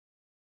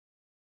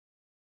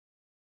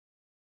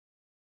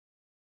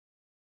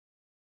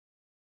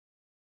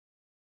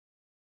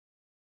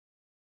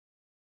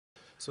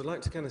So I'd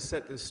like to kind of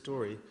set this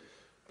story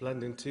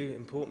blending two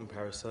important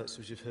parasites,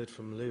 which you've heard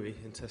from Louis,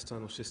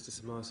 intestinal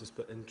schistosomiasis,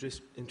 but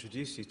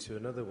introduce you to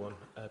another one,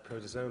 a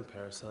protozoan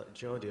parasite,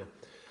 Giardia.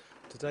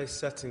 Today's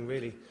setting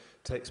really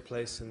takes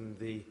place in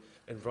the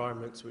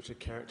environments which are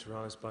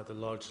characterized by the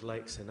large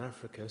lakes in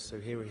Africa. So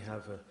here we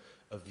have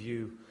a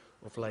view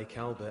of Lake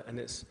Albert, and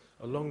it's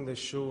along this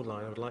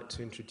shoreline I would like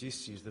to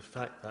introduce you to the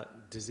fact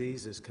that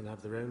diseases can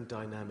have their own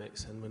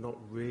dynamics, and we're not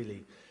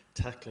really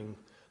tackling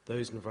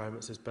those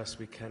environments as best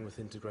we can with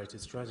integrated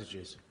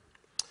strategies.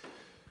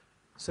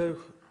 So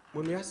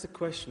when we ask the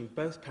question,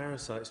 both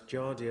parasites,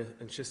 Giardia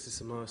and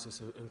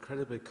schistosomiasis, are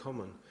incredibly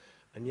common,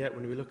 and yet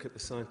when we look at the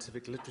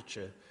scientific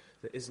literature,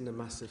 there isn't a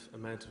massive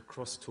amount of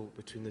crosstalk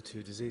between the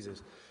two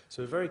diseases.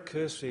 So a very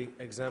cursory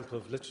example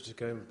of literature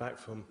going back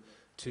from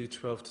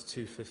 2012 to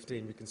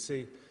 2015, we can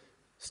see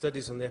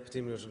studies on the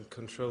epidemiological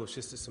control of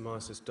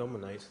schistosomiasis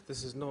dominate.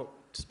 This is not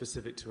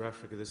specific to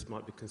Africa, this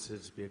might be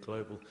considered to be a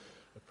global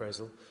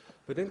appraisal.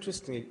 But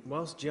interestingly,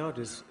 whilst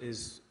Giardia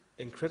is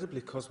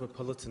incredibly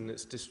cosmopolitan in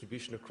its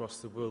distribution across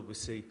the world, we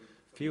see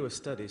fewer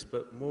studies,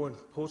 but more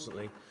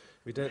importantly,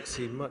 we don't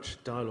see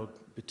much dialogue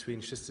between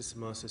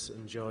schistosomiasis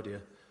and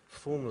Giardia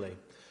formally.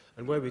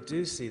 And where we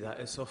do see that,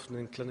 it's often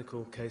in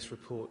clinical case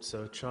reports.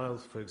 So a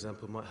child, for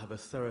example, might have a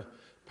thorough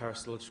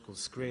parasitological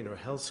screen or a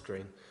health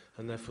screen,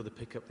 and therefore they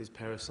pick up these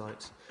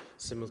parasites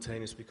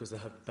simultaneously because they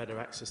have better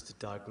access to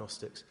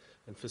diagnostics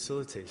and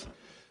facilities.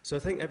 So I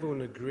think everyone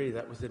would agree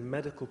that within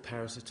medical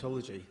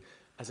parasitology,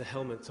 as a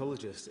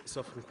helmintologist, it's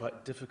often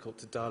quite difficult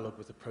to dialogue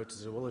with the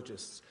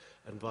protozoologists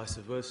and vice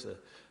versa.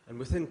 And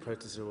within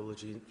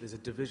protozoology, there's a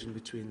division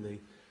between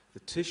the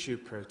tissue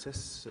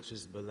protists, such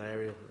as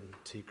malaria and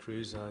T.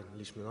 cruzi and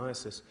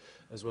leishmaniasis,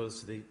 as well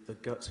as the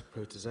gut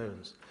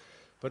protozoans.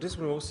 But I just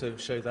want to also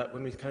show that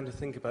when we kind of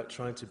think about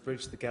trying to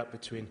bridge the gap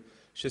between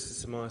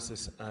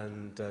schistosomiasis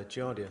and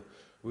Giardia,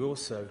 we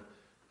also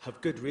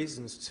have good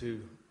reasons to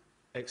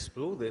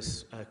explore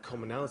this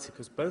commonality,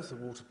 because both are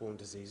waterborne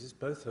diseases,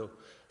 both are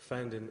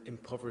found in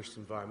impoverished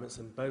environments,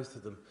 and both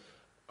of them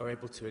are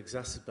able to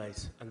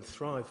exacerbate and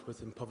thrive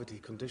within poverty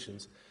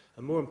conditions.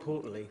 And more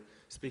importantly,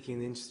 speaking in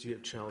the Institute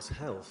of Child's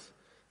Health,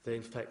 they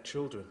infect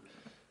children.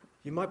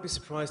 You might be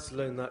surprised to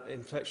learn that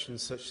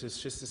infections such as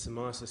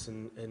schistosomiasis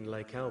in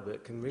Lake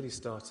Albert can really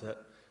start at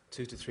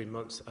 2 to 3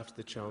 months after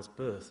the child's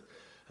birth.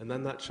 And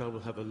then that child will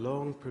have a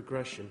long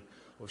progression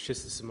of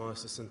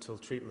schistosomiasis until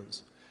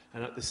treatments.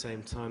 And at the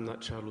same time,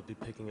 that child will be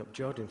picking up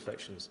Giardia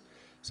infections.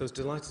 So I was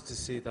delighted to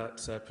see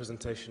that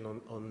presentation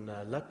on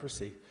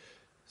leprosy.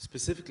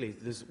 Specifically,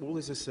 there's all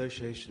these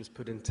associations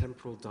put in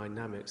temporal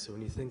dynamics. So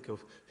when you think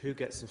of who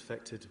gets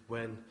infected,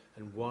 when,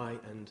 and why,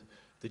 and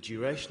the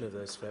duration of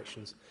those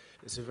infections,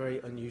 it's a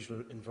very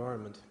unusual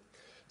environment.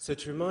 So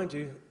to remind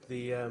you,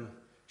 the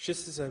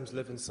schistosomes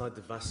live inside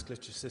the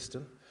vasculature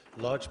system,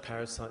 large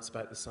parasites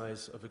about the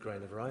size of a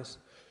grain of rice.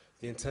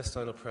 The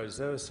intestinal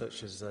protozoa,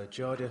 such as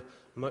Giardia,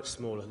 much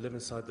smaller, live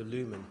inside the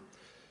lumen.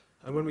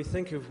 And when we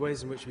think of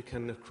ways in which we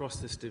can cross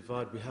this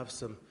divide, we have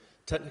some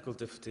technical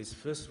difficulties.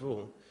 First of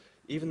all,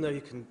 even though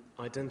you can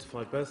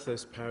identify both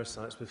those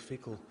parasites with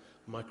fecal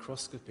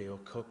microscopy or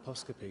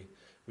colposcopy,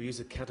 we use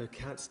a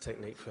cat-o-cat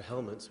technique for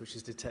helminths, which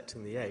is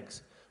detecting the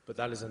eggs, but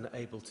that is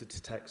unable to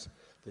detect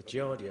the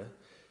Giardia.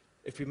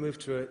 If we move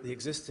to the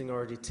existing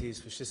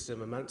RDTs for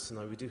Schistosoma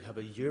mannsoni, we do have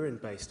a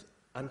urine-based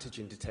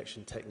antigen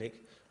detection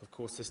technique. Of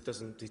course, this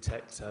doesn't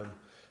detect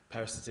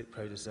parasitic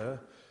protozoa.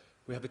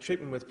 We have a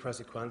treatment with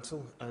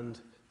praziquantel, and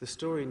the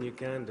story in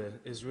Uganda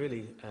is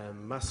really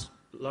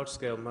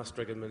large-scale mass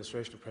drug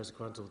administration of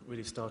praziquantel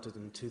really started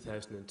in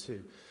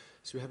 2002.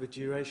 So we have a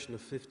duration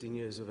of 15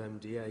 years of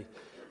MDA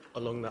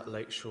along that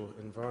lakeshore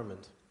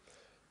environment.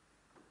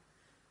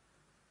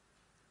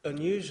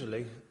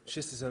 Unusually,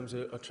 schistosomes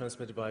are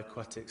transmitted by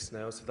aquatic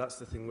snails, so that's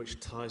the thing which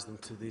ties them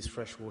to these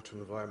freshwater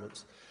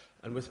environments.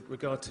 And with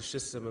regard to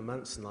Schistosoma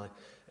mannsoni,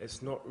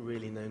 it's not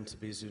really known to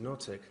be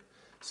zoonotic.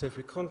 So if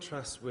we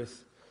contrast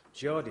with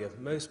Giardia,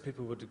 most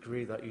people would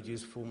agree that you'd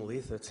use formal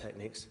ether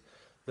techniques.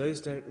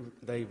 Those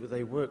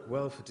they work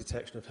well for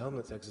detection of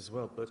helminth eggs as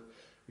well, but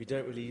we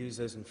don't really use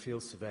those in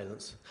field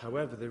surveillance.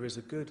 However, there is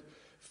a good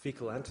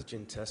fecal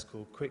antigen test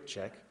called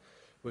QuickCheck,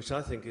 which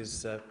I think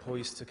is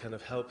poised to kind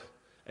of help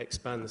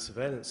expand the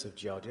surveillance of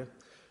Giardia.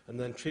 And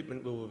then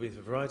treatment will be with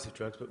a variety of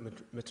drugs, but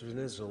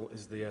metronidazole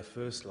is the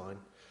first line.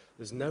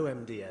 There's no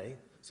MDA,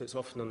 so it's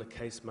often on a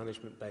case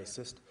management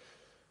basis.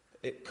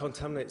 It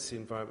contaminates the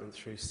environment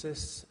through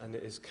cysts, and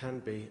it can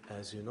be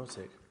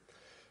zoonotic.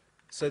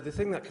 So the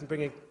thing that can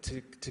bring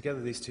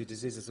together these two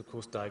diseases is, of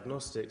course,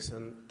 diagnostics,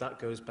 and that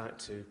goes back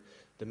to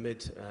the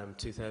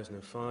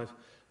mid-2005,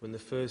 when the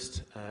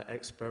first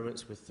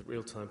experiments with the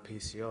real-time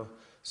PCR,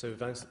 so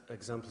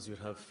examples, you'd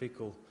have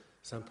fecal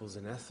samples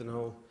in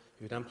ethanol,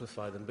 you'd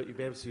amplify them, but you'd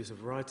be able to use a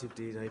variety of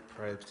DNA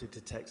probes to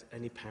detect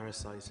any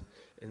parasite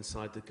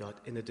inside the gut,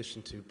 in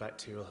addition to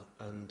bacterial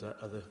and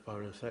other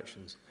viral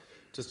infections.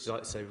 Just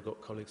like to say, we've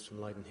got colleagues from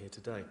Leiden here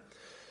today.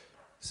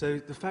 So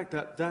the fact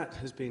that that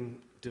has been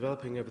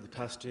developing over the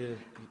past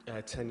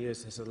 10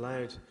 years has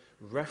allowed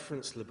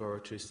reference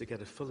laboratories to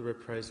get a fuller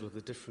appraisal of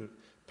the different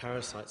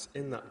parasites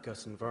in that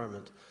gut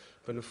environment.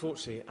 But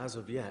unfortunately, as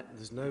of yet,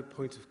 there's no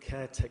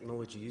point-of-care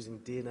technology using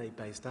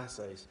DNA-based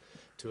assays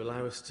to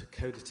allow us to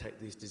co-detect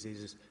these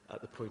diseases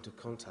at the point of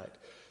contact.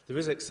 There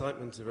is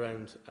excitement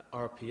around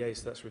RPA,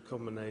 so that's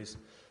recombinase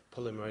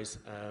polymerase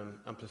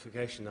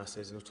amplification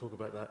assays, and I'll talk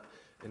about that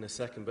in a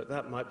second, but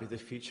that might be the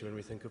future when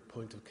we think of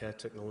point-of-care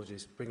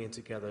technologies, bringing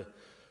together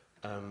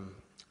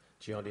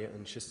Giardia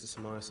and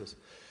schistosomiasis.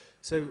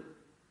 So,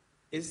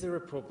 is there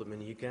a problem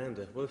in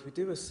Uganda? Well, if we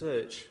do a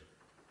search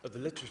of the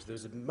literature,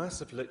 there's a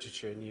massive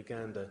literature in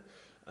Uganda,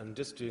 and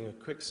just doing a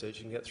quick search,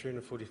 you can get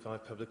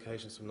 345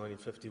 publications from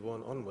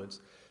 1951 onwards.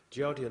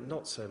 Giardia,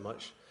 not so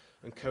much,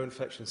 and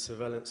co-infection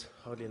surveillance,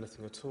 hardly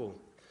anything at all.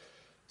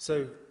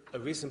 So, a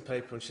recent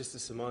paper on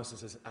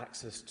schistosomiasis has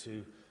access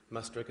to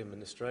mass drug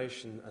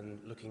administration and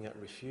looking at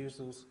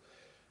refusals.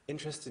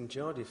 Interest in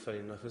Giardia, funny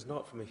enough, is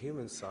not from a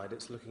human side,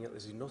 it's looking at the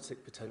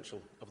zoonotic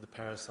potential of the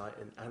parasite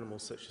in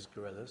animals such as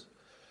gorillas.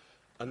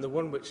 And the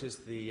one which is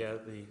the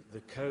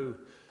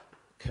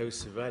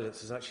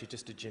co-surveillance is actually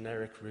just a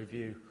generic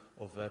review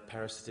of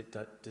parasitic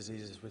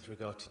diseases with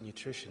regard to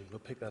nutrition. We'll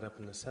pick that up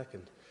in a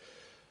second.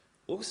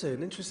 Also,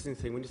 an interesting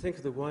thing, when you think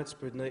of the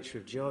widespread nature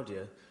of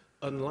Giardia,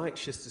 unlike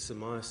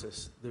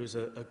schistosomiasis, there is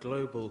a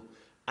global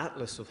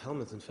atlas of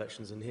helminth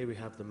infections, and here we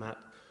have the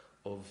map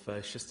of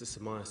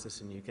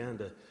schistosomiasis in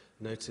Uganda.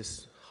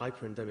 Notice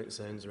hyperendemic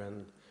zones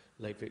around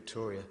Lake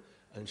Victoria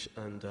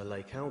and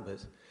Lake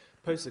Albert.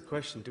 Pose the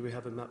question, do we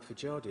have a map for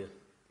Giardia?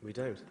 We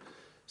don't.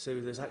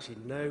 So there's actually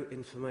no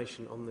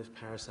information on this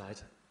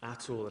parasite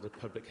at all at a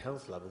public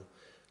health level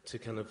to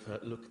kind of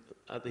look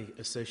at the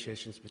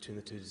associations between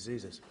the two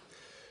diseases.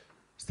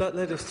 So that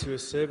led us to a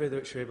survey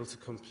which we were able to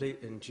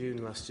complete in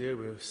June last year.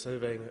 We were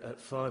surveying at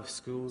 5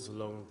 schools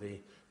along the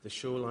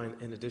shoreline.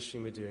 In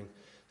addition, we're doing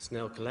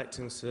snail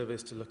collecting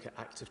surveys to look at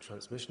active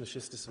transmission of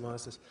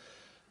schistosomiasis.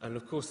 And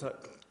of course,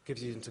 that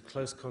gives you into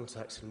close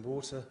contacts in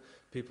water.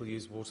 People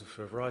use water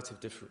for a variety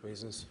of different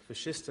reasons. For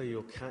schisto,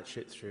 you'll catch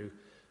it through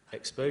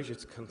exposure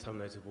to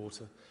contaminated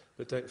water,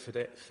 but don't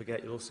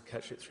forget you'll also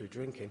catch it through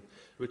drinking,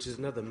 which is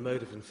another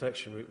mode of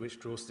infection which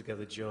draws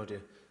together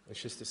Giardia and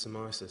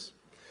schistosomiasis.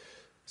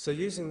 So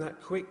using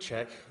that quick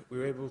check, we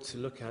were able to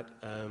look at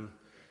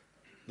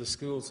the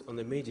schools on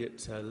the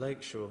immediate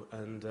lakeshore,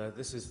 and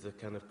this is the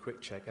kind of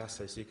quick check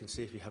assay, so you can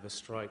see if you have a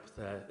stripe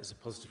there is a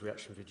positive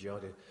reaction for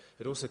Giardia.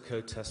 It also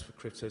co-tests for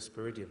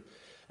cryptosporidium.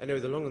 Anyway,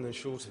 the long and the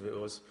short of it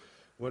was,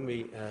 when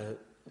we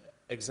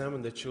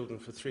examined the children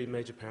for 3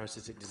 major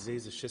parasitic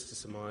diseases,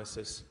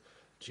 schistosomiasis,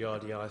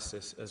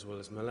 giardiasis, as well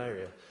as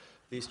malaria,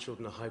 these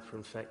children are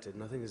hyperinfected,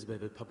 and I think there's a bit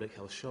of a public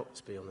health shock,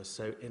 to be honest.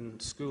 So in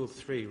school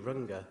 3,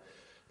 Runga,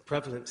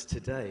 prevalence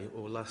today,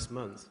 or last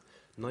month,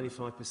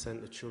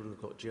 95% of children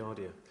have got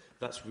Giardia.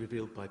 That's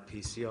revealed by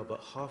PCR,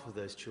 but half of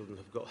those children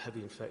have got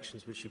heavy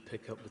infections, which you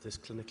pick up with this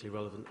clinically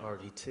relevant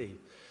RDT.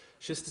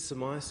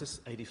 Schistosomiasis,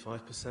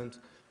 85%,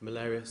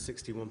 malaria,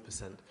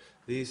 61%.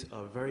 These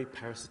are very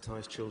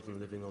parasitized children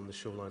living on the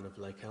shoreline of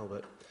Lake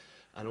Albert,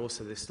 and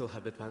also they still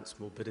have advanced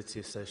morbidity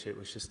associated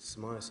with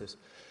schistosomiasis.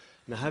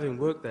 Now, having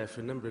worked there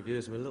for a number of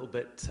years, I'm a little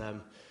bit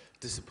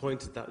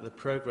disappointed that the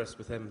progress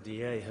with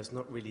MDA has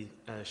not really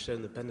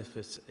shown the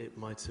benefits it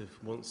might have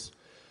once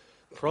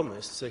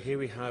promised. So here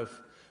we have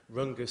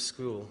Runga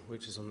School,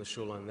 which is on the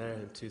shoreline there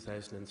in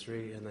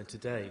 2003, and then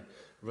today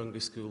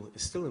Runga School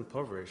is still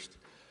impoverished.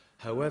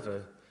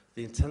 However,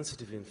 the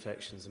intensity of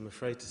infections, I'm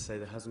afraid to say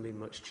there hasn't been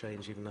much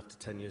change even after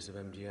 10 years of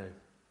MDA.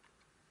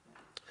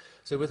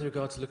 So with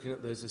regard to looking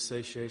at those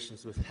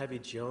associations with heavy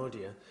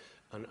Giardia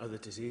and other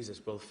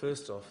diseases, well,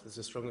 first off, there's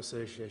a strong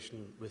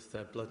association with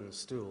blood and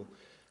stool.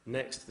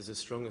 Next, there's a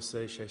strong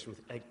association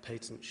with egg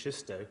patent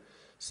schisto,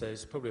 so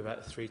it's probably about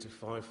a 3- to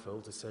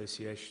 5-fold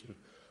association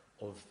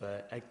of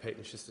egg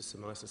patent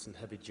schistosomiasis and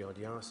heavy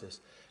giardiasis.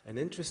 And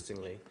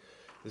interestingly,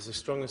 there's a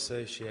strong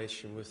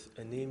association with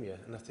anemia,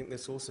 and I think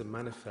this also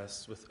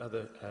manifests with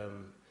other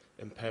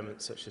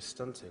impairments such as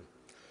stunting.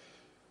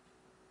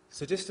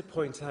 So just to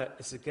point out,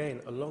 it's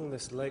again along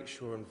this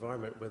lakeshore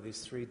environment where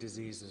these 3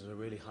 diseases are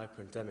really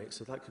hyperendemic,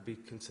 so that could be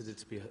considered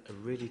to be a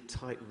really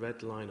tight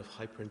red line of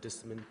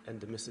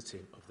hyperendemicity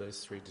of those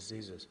 3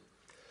 diseases.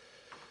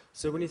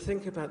 So when you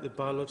think about the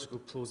biological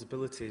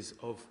plausibilities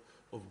of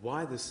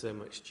why there's so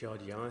much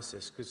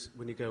giardiasis, because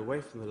when you go away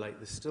from the lake,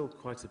 there's still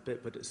quite a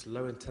bit, but it's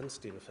low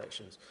intensity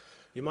infections.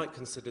 You might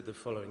consider the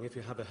following. If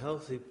you have a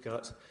healthy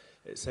gut,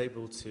 it's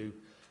able to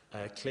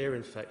clear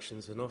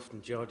infections, and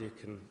often Giardia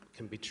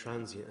can be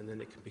transient and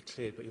then it can be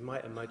cleared. But you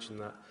might imagine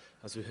that,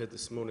 as we heard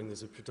this morning,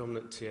 there's a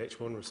predominant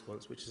Th1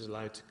 response which is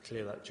allowed to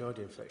clear that Giardia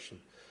infection.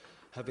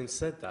 Having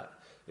said that,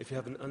 if you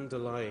have an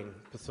underlying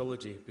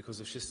pathology because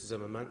of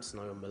schistosoma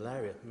mantsoni or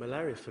malaria,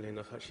 malaria, funnily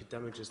enough, actually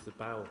damages the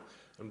bowel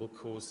and will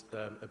cause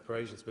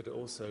abrasions, but it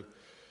also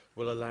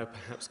will allow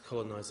perhaps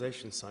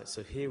colonization sites.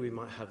 So here we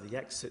might have the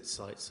exit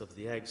sites of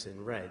the eggs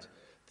in red,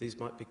 these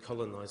might be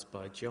colonized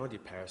by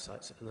Giardia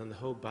parasites, and then the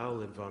whole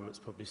bowel environment's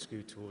probably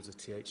skewed towards a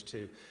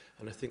Th2.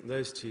 And I think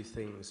those two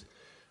things,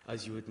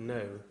 as you would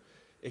know,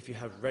 if you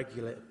have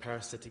regular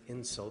parasitic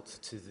insult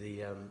to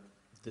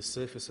the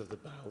surface of the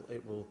bowel,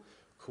 it will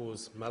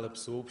cause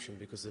malabsorption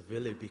because the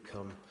villi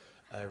become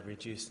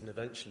reduced, and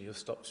eventually you'll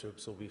stop to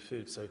absorb your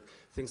food. So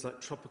things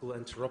like tropical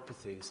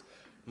enteropathies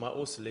might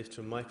also lead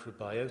to a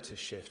microbiota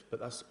shift,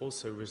 but that's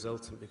also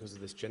resultant because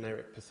of this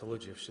generic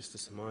pathology of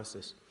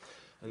schistosomiasis.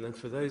 And then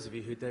for those of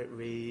you who don't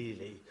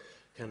really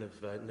kind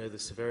of know the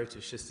severity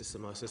of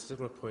schistosomiasis, I just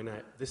want to point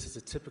out this is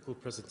a typical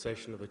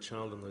presentation of a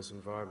child in those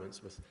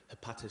environments with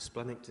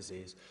hepatosplenic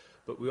disease,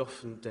 but we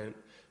often don't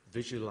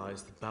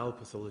visualize the bowel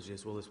pathology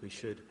as well as we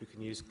should. We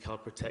can use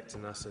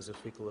calprotectin as a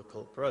fecal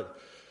occult probe,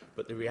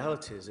 but the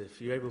reality is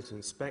if you're able to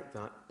inspect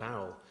that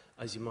bowel,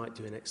 as you might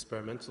do in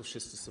experimental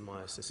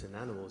schistosomiasis in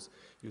animals,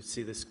 you would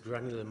see this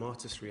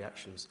granulomatous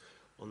reactions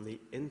on the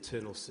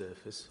internal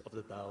surface of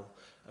the bowel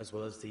as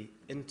well as the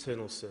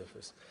internal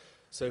surface.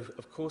 So,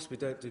 of course, we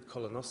don't do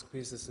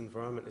colonoscopies. This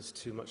environment is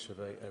too much of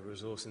a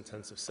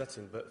resource-intensive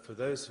setting, but for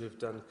those who have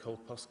done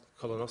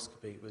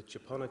colonoscopy with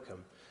japonicum,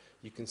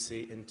 you can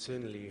see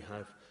internally you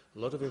have a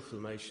lot of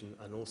inflammation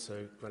and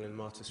also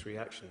granulomatous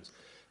reactions.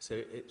 So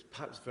it's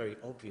perhaps very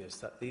obvious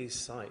that these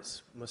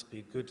sites must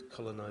be good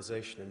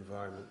colonization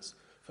environments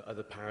for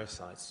other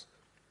parasites.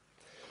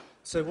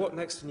 So what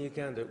next in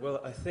Uganda?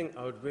 Well, I think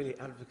I would really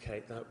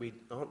advocate that we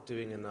aren't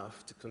doing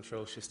enough to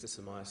control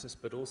schistosomiasis,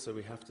 but also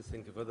we have to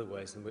think of other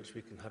ways in which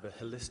we can have a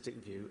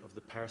holistic view of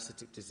the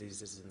parasitic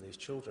diseases in these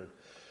children.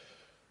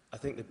 I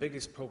think the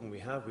biggest problem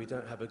we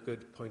don't have a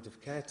good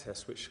point-of-care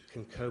test which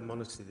can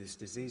co-monitor these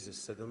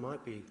diseases, so there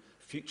might be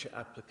future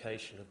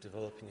application of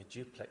developing a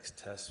duplex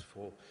test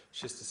for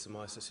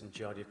schistosomiasis and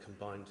Giardia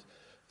combined.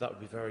 That would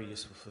be very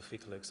useful for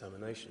fecal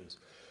examinations.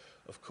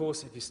 Of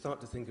course, if you start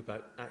to think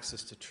about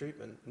access to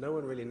treatment, no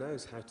one really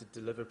knows how to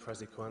deliver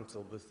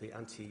praziquantel with the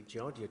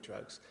anti-Giardia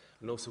drugs,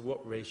 and also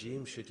what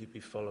regime should you be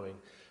following,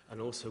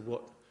 and also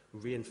what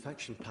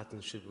reinfection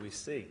patterns should we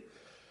see.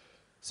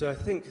 So I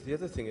think the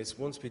other thing is,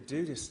 once we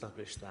do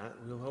establish that,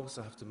 we'll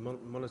also have to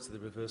monitor the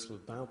reversal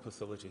of bowel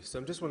pathology. So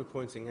I just want to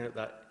pointing out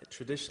that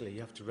traditionally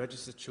you have to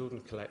register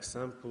children, collect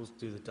samples,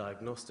 do the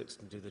diagnostics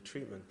and do the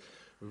treatment.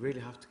 We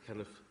really have to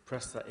kind of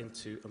press that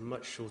into a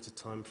much shorter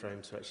time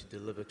frame to actually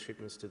deliver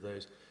treatments to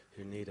those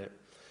who need it.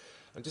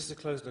 And just to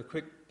close on a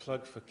quick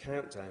plug for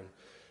Countdown,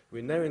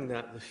 we're knowing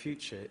that the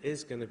future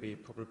is going to be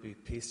probably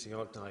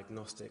PCR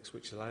diagnostics,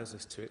 which allows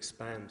us to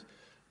expand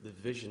the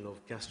vision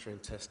of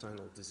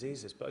gastrointestinal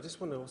diseases. But I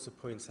just want to also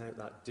point out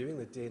that doing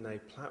the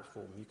DNA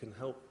platform, you can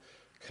help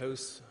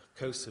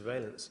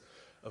co-surveillance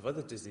of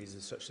other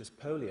diseases such as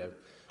polio.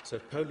 So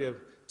if polio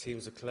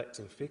teams are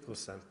collecting fecal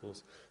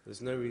samples,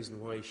 there's no reason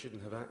why you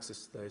shouldn't have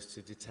access to those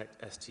to detect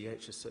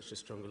STHs such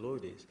as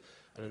strongyloides.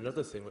 And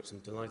another thing which I'm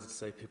delighted to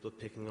say people are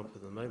picking up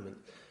at the moment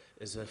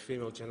is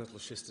female genital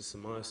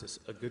schistosomiasis.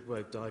 A good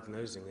way of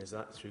diagnosing is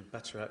that through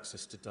better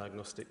access to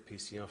diagnostic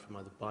PCR from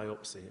either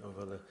biopsy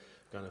or other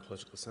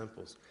gynecological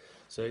samples.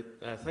 So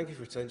thank you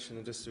for your attention,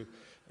 and just to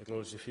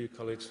acknowledge a few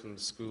colleagues from the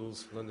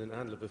schools, London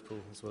and Liverpool,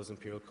 as well as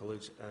Imperial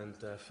College, and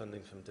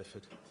funding from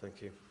DFID.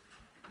 Thank you.